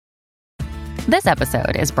This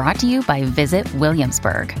episode is brought to you by Visit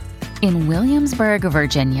Williamsburg. In Williamsburg,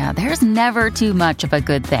 Virginia, there's never too much of a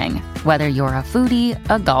good thing. Whether you're a foodie,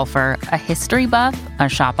 a golfer, a history buff, a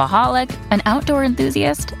shopaholic, an outdoor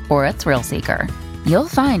enthusiast, or a thrill seeker, you'll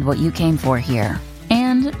find what you came for here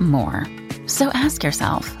and more. So ask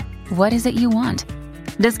yourself, what is it you want?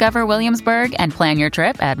 Discover Williamsburg and plan your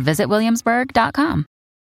trip at visitwilliamsburg.com.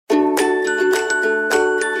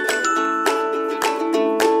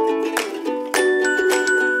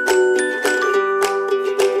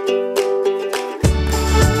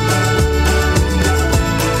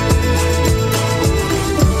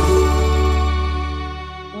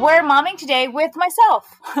 We're momming today with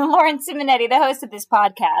myself, Lauren Simonetti, the host of this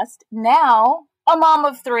podcast, now a mom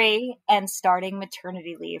of 3 and starting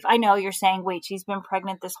maternity leave. I know you're saying, wait, she's been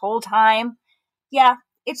pregnant this whole time. Yeah,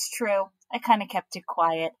 it's true. I kind of kept it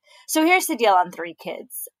quiet. So here's the deal on 3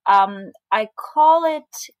 kids. I call it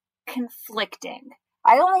conflicting.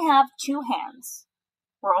 I only have 2 hands.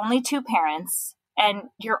 We're only 2 parents, and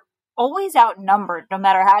you're always outnumbered no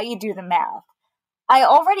matter how you do the math. I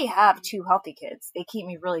already have 2 healthy kids. They keep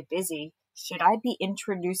me really busy. Should I be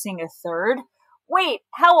introducing a third? Wait,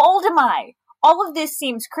 how old am I? All of this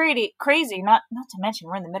seems crazy, not to mention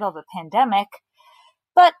we're in the middle of a pandemic.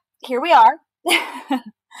 But here we are.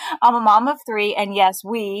 I'm a mom of 3, and yes,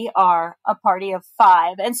 we are a party of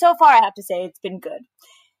 5. And so far, I have to say, it's been good.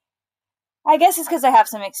 I guess it's because I have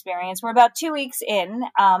some experience. We're about 2 weeks in,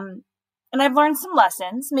 and I've learned some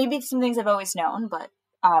lessons. Maybe some things I've always known, but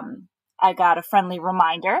I got a friendly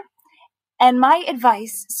reminder. And my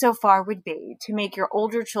advice so far would be to make your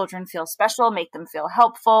older children feel special, make them feel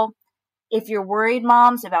helpful. If you're worried,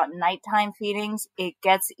 moms, about nighttime feedings, it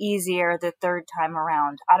gets easier the 3rd time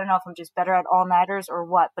around. I don't know if I'm just better at all-nighters or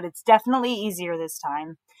what, but it's definitely easier this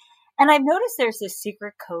time. And I've noticed there's this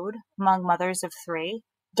secret code among mothers of 3.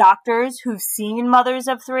 Doctors who've seen mothers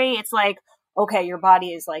of 3, it's like, okay, your body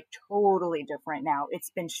is like totally different now.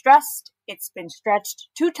 It's been stressed. It's been stretched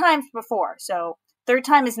 2 times before. So 3rd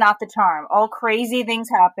time is not the charm. All crazy things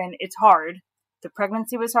happen. It's hard. The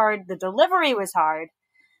pregnancy was hard. The delivery was hard.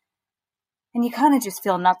 And you kind of just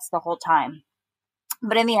feel nuts the whole time.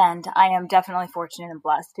 But in the end, I am definitely fortunate and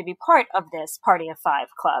blessed to be part of this Party of 5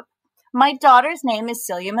 club. My daughter's name is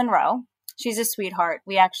Celia Monroe. She's a sweetheart.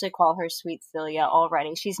 We actually call her Sweet Celia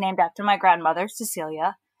already. She's named after my grandmother,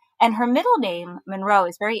 Cecilia. And her middle name, Monroe,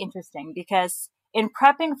 is very interesting because in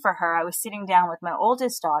prepping for her, I was sitting down with my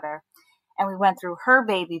oldest daughter and we went through her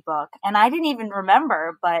baby book. And I didn't even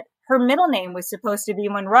remember, but her middle name was supposed to be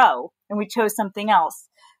Monroe and we chose something else.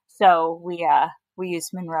 So we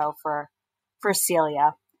used Monroe for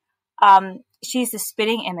Celia. She's the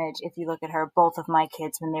spitting image, if you look at her, both of my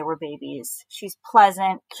kids when they were babies. She's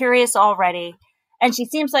pleasant, curious already. And she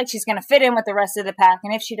seems like she's going to fit in with the rest of the pack.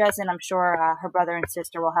 And if she doesn't, I'm sure her brother and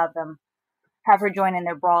sister will have her join in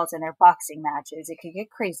their brawls and their boxing matches. It could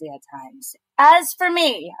get crazy at times. As for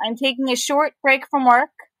me, I'm taking a short break from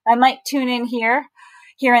work. I might tune in here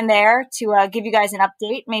and there to give you guys an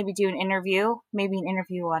update, maybe do an interview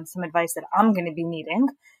on some advice that I'm going to be needing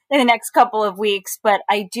in the next couple of weeks. But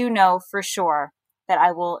I do know for sure that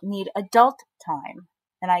I will need adult time.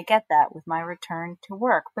 And I get that with my return to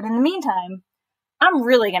work. But in the meantime, I'm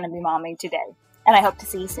really going to be momming today, and I hope to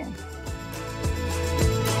see you soon.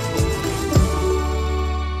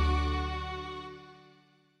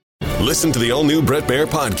 Listen to the all-new Bret Baier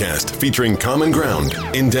podcast featuring Common Ground,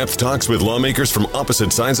 in-depth talks with lawmakers from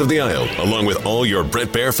opposite sides of the aisle, along with all your Bret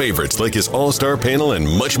Baier favorites like his all-star panel and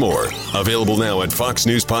much more. Available now at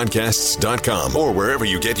foxnewspodcasts.com or wherever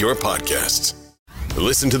you get your podcasts.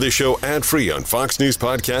 Listen to the show ad-free on Fox News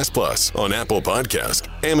Podcast Plus, on Apple Podcast,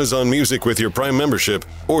 Amazon Music with your Prime membership,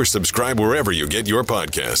 or subscribe wherever you get your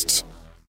podcasts.